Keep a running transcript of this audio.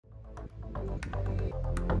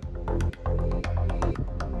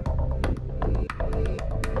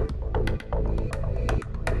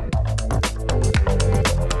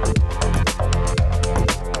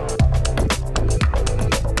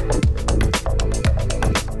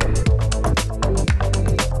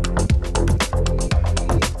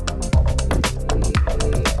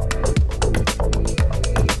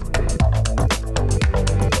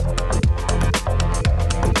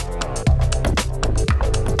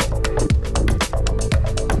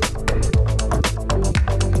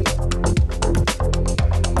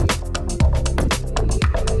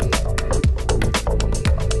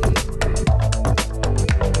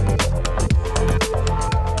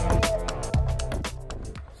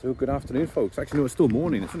So good afternoon folks. Actually no, it's still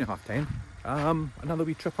morning, it's only 10:30. Another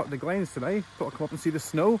wee trip up the Glens today. Thought I'd come up and see the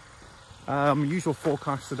snow. Usual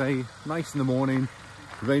forecast today, nice in the morning,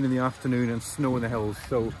 rain in the afternoon and snow in the hills.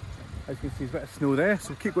 So as you can see there's a bit of snow there, so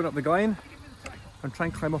we'll keep going up the Glen and try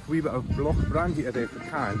and climb up a wee bit of Loch Brandy today if we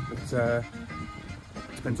can, but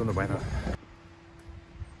depends on the weather.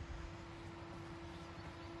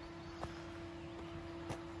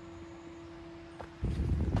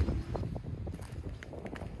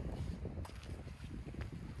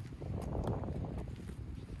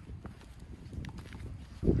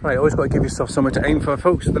 Right, always got to give yourself somewhere to aim for,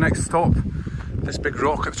 folks. The next stop, this big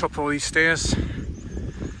rock at the top of all these stairs,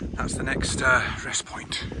 that's the next rest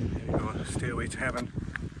point. Here we go, stairway to heaven.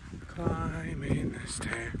 Climbing the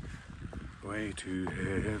stairway to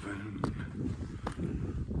heaven.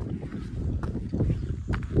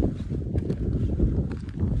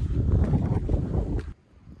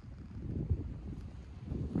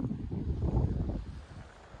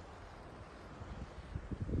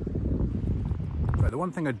 The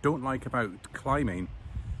one thing I don't like about climbing,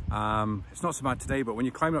 it's not so bad today, but when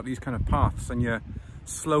you're climbing up these kind of paths and you're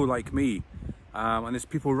slow like me, and there's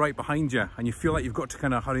people right behind you and you feel like you've got to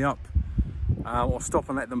kind of hurry up or stop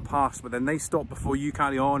and let them pass, but then they stop before you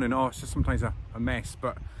carry on, and it's just sometimes a mess.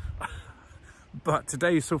 But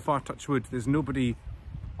today, so far, touch wood, there's nobody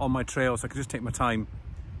on my trail, so I can just take my time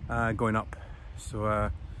going up. So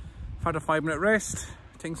I've had a 5-minute rest,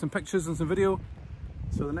 taking some pictures and some video.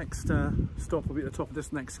 So the next stop will be at the top of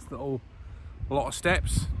this next little lot of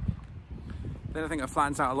steps. Then I think it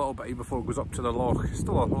flattens out a little bit before it goes up to the loch.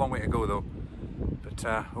 Still a long way to go though, but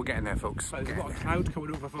we're getting there, folks. There's a lot of cloud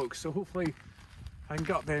coming over, folks, so hopefully I can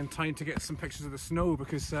get up there in time to get some pictures of the snow,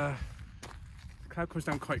 because the cloud comes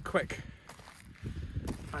down quite quick.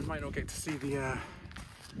 I might not get to see the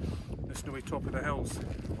snowy top of the hills,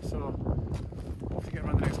 so if I get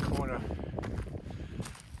around the next corner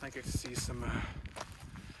I get to see some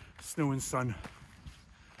snow and sun.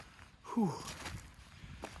 Whew.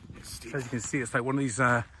 As you can see, it's like one of these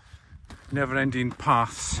never-ending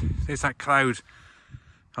paths. There's that cloud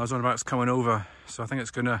I was on about, it's coming over, so I think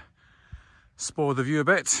it's going to spoil the view a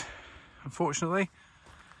bit, unfortunately.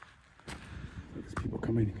 There's people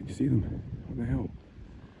coming, can you see them? What the hell?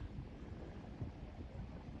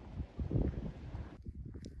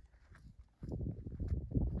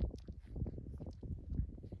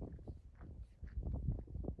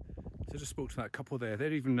 I just spoke to that couple there.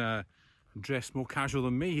 They're even dressed more casual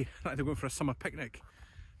than me, like they're going for a summer picnic.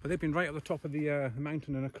 But they've been right at the top of the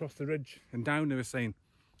mountain and across the ridge and down, they were saying.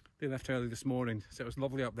 They left early this morning, so it was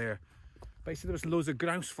lovely up there. But he said there was loads of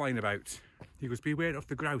grouse flying about. He goes, beware of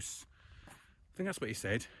the grouse. I think that's what he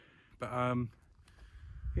said. But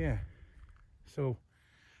yeah. So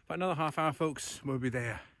about another half hour, folks, we'll be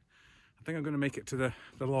there. I think I'm going to make it to the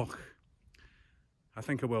loch. I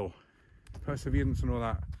think I will. Perseverance and all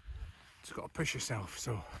that. Just got to push yourself.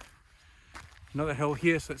 So another hill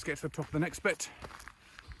here, so let's get to the top of the next bit,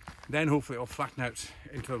 then hopefully it'll flatten out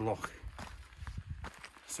into the loch.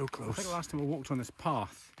 So close. I think the last time I walked on this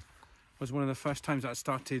path was one of the first times that I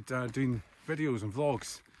started doing videos and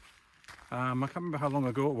vlogs. I can't remember how long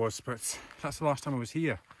ago it was, but that's the last time I was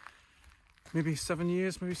here. Maybe 7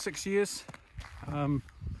 years, maybe 6 years. So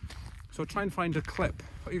I'll try and find a clip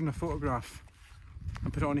or even a photograph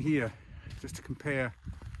and put it on here just to compare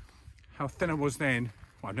how thin I was then.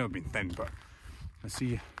 Well, I've never been thin, but I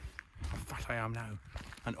see how fat I am now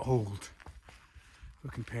and old.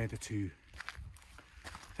 We'll compare the two. I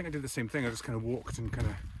think I did the same thing. I just kind of walked and kind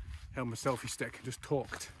of held my selfie stick and just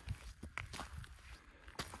talked.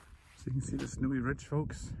 So you can see the snowy ridge,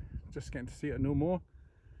 folks. Just getting to see it no more.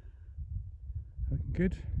 Looking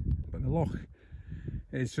good. But the loch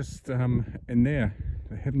is just in there,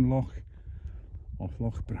 the hidden loch of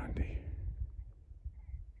Loch Brandy.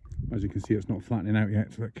 As you can see, it's not flattening out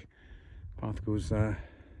yet. Look, the path goes up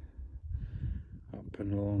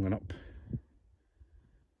and along and up.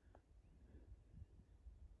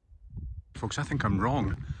 Folks, I think I'm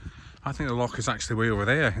wrong. I think the loch is actually way over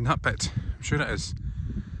there in that bit. I'm sure it is.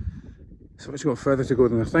 So it's got further to go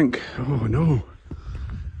than I think. Oh no.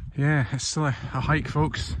 Yeah, it's still a hike,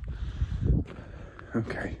 folks.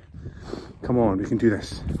 Okay, come on, we can do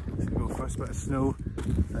this. Here we go, first bit of snow.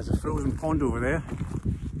 There's a frozen pond over there.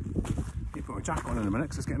 Need to put my jacket on in a minute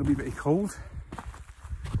because it's getting a wee bit cold.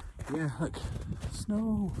 Yeah, look,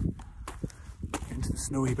 snow. Into the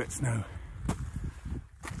snowy bits now.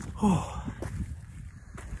 Oh.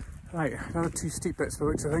 Right, another 2 steep bits for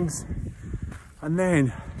looks of things. And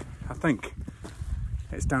then, I think,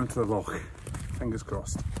 it's down to the loch. Fingers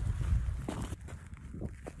crossed.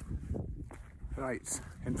 Right,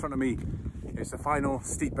 in front of me is the final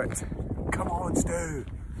steep bit. Come on, Stu.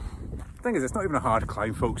 The thing is, it's not even a hard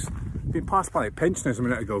climb, folks. Being passed by like pensioners a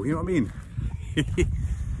minute ago, you know what I mean?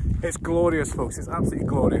 It's glorious, folks. It's absolutely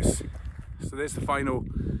glorious. So there's the final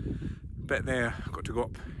bit there. I've got to go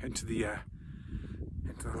up into the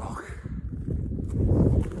loch.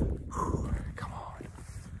 Come on.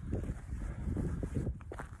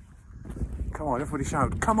 Come on, everybody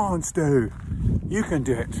shout. Come on, Stu. You can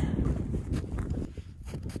do it.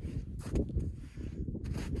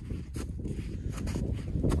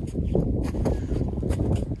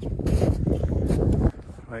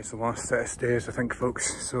 Right, it's the last set of stairs, I think,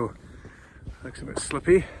 folks. So, looks a bit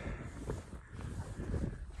slippy.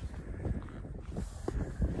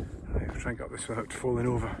 Right, I'll try and get up this without falling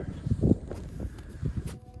over.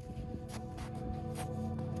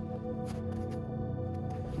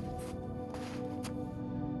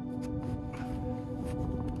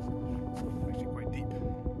 Actually quite deep.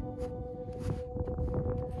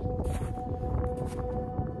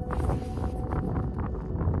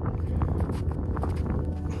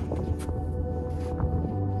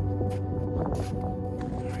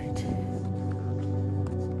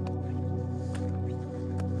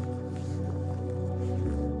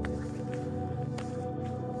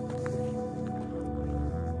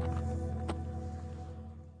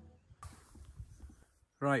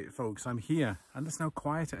 Right, folks, I'm here, and listen how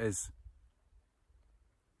quiet it is.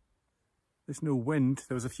 There's no wind.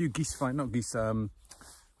 There was a few geese flying, not geese,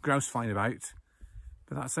 grouse flying about,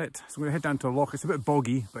 but that's it. So I'm going to head down to the loch. It's a bit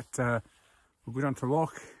boggy, but we'll go down to the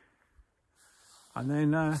loch and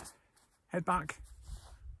then head back.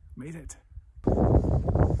 Made it.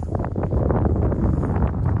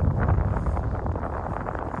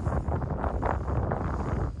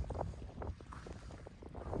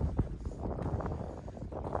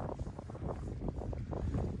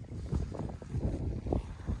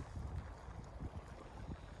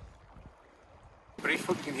 Brief,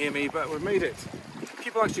 hope you can hear me, but we've made it.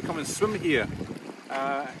 People actually come and swim here.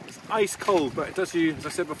 It's ice cold, but it does you, as I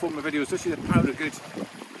said before in my videos, does you the powder good.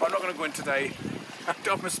 But I'm not going to go in today. I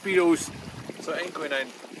don't have my speedos, so I ain't going in.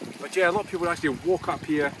 But yeah, a lot of people actually walk up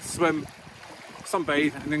here, swim,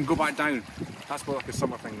 sunbathe, and then go back down. That's more like a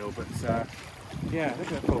summer thing though, but yeah,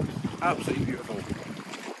 look at it, folks. Absolutely beautiful.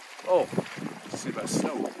 Oh, just see a bit of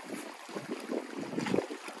snow.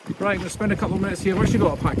 Right, we'll spend a couple of minutes here. I've actually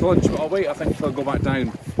got a packed lunch, but I'll wait, I think, till I go back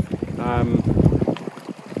down and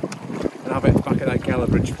have it back at that Gala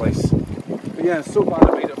Bridge place. But yeah, so glad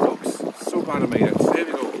I made it, folks. So glad I made it. So here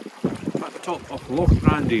we go. At the top of Loch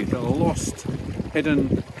Brandy, the lost,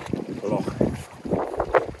 hidden loch.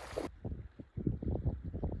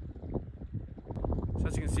 So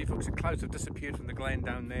as you can see, folks, the clouds have disappeared from the glen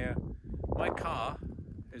down there. My car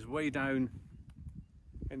is way down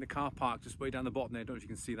in the car park, just way down the bottom there. I don't know if you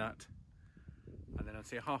can see that. And then I'd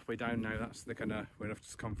say halfway down now, that's the kind of where I've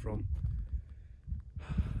just come from.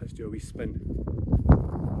 Let's do a wee spin.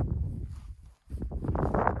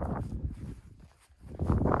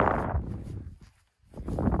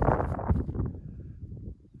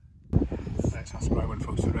 That's where I went,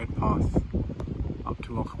 folks, the red path up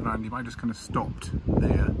to Loch Brandy. I just kind of stopped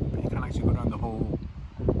there, but you can actually go down the whole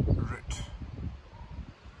route.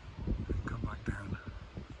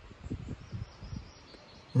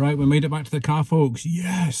 Right, we made it back to the car, folks.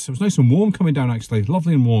 Yes, it was nice and warm coming down, actually.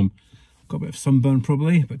 Lovely and warm. Got a bit of sunburn,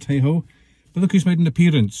 probably, but hey-ho. But look who's made an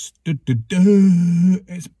appearance.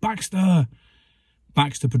 It's Baxter.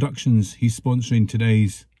 Baxter Productions. He's sponsoring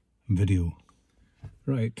today's video.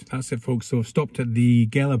 Right, that's it, folks. So I've stopped at the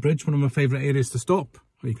Gala Bridge, one of my favourite areas to stop.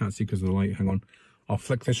 Oh, you can't see because of the light. Hang on. I'll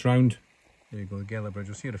flick this round. There you go, the Gala Bridge.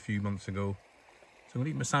 I was here a few months ago. So I'm going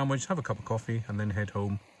to eat my sandwich, have a cup of coffee, and then head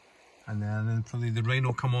home. And then probably the rain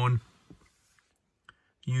will come on.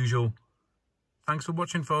 Usual. Thanks for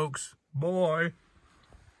watching, folks. Bye.